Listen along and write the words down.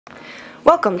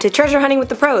Welcome to Treasure Hunting with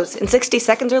the Pros in 60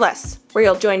 seconds or less, where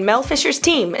you'll join Mel Fisher's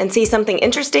team and see something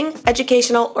interesting,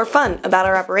 educational, or fun about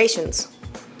our operations.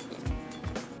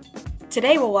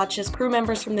 Today we'll watch as crew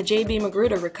members from the JB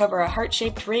Magruder recover a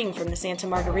heart-shaped ring from the Santa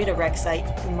Margarita wreck site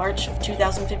in March of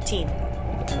 2015.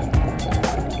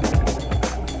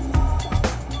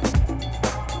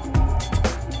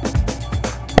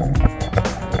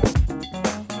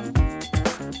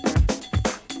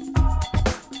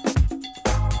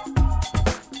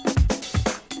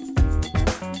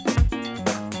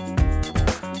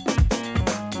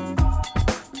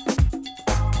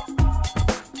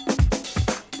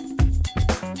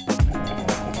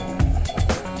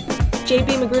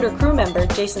 JB Magruder crew member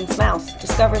Jason Smouse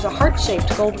discovers a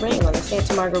heart-shaped gold ring on the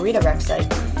Santa Margarita wreck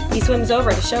site. He swims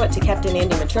over to show it to Captain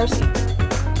Andy Matrosi.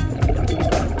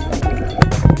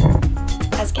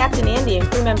 As Captain Andy and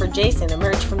crew member Jason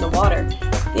emerge from the water,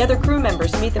 the other crew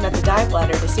members meet them at the dive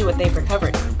ladder to see what they've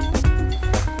recovered.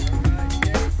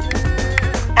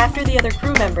 After the other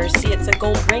crew members see it's a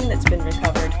gold ring that's been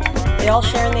recovered, they all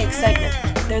share in the excitement.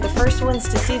 They're the first ones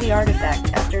to see the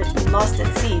artifact after it's been lost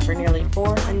at sea for nearly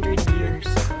 400 years.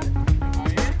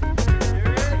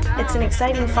 It's an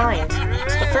exciting find.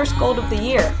 It's the first gold of the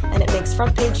year, and it makes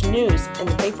front-page news in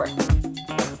the paper.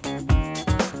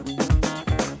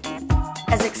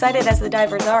 As excited as the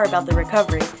divers are about the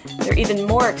recovery, they're even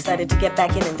more excited to get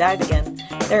back in and dive again.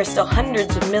 There are still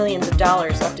hundreds of millions of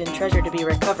dollars left in treasure to be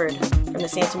recovered from the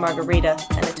Santa Margarita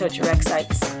and the Tocha wreck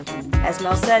sites. As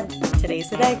Mel said, today's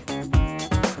the day.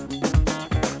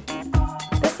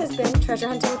 This has been Treasure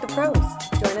Hunting with the Pros.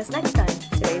 Join us next time.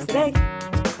 Today's the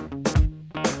day.